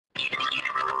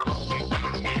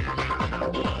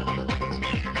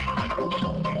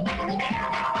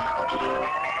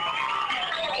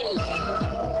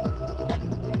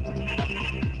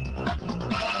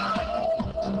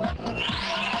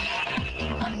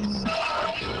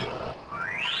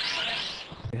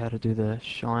How to do the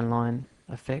shine line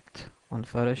effect on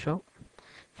Photoshop.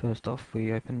 First off,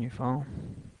 we open new file,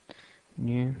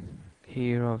 new.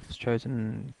 Here I've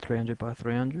chosen 300 by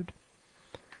 300.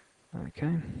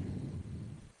 Okay.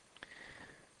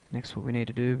 Next, what we need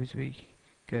to do is we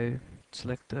go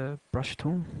select the brush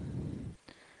tool,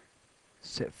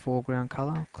 set foreground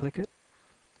color, click it,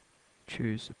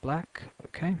 choose black.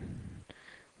 Okay.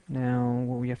 Now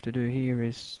what we have to do here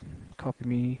is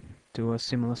do a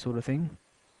similar sort of thing,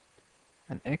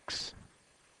 an X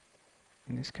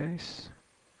in this case,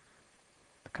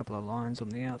 a couple of lines on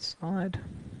the outside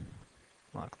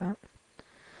like that.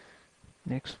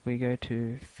 Next we go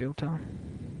to filter,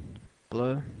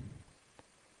 blur,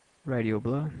 radial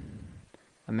blur,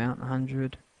 amount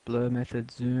 100, blur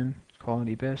method, zoom,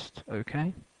 quality best.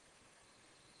 Okay.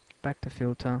 Back to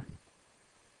filter,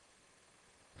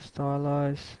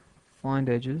 stylize, find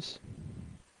edges,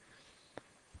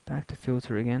 back to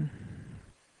filter again,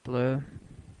 blur,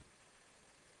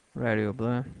 radial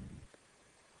blur.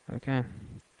 Okay.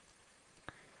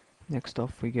 Next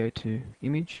off we go to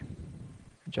image,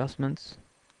 adjustments,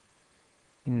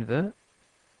 invert.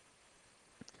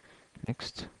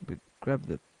 Next we grab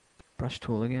the brush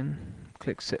tool again,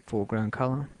 click set foreground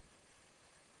color,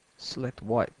 select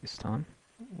white this time,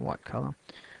 white color,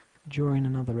 draw in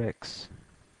another X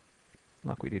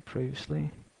like we did previously.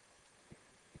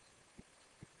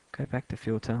 Go back to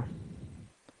filter,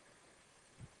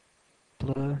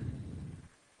 blur,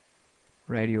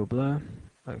 radial blur.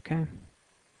 Okay.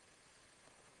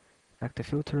 Back to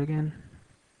filter again,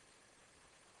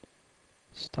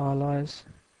 stylize,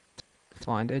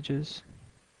 find edges,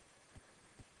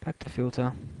 back to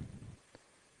filter,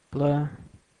 blur,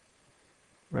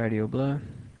 radial blur.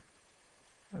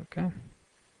 Okay.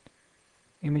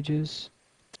 Images,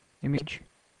 image,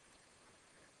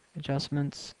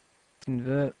 adjustments,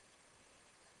 invert,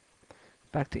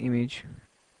 back to image,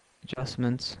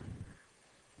 adjustments,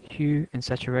 hue and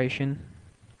saturation,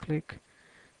 click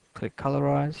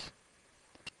colorize,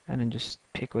 and then just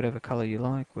pick whatever color you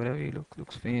like, whatever you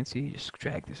looks fancy. Just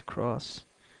drag this across,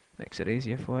 makes it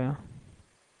easier for you.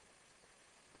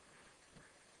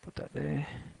 Put that there,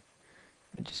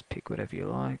 and just pick whatever you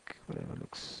like, whatever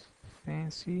looks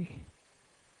fancy.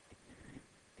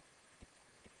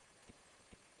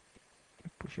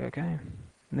 Push OK. And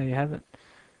there you have it.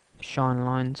 Shine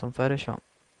lines on Photoshop.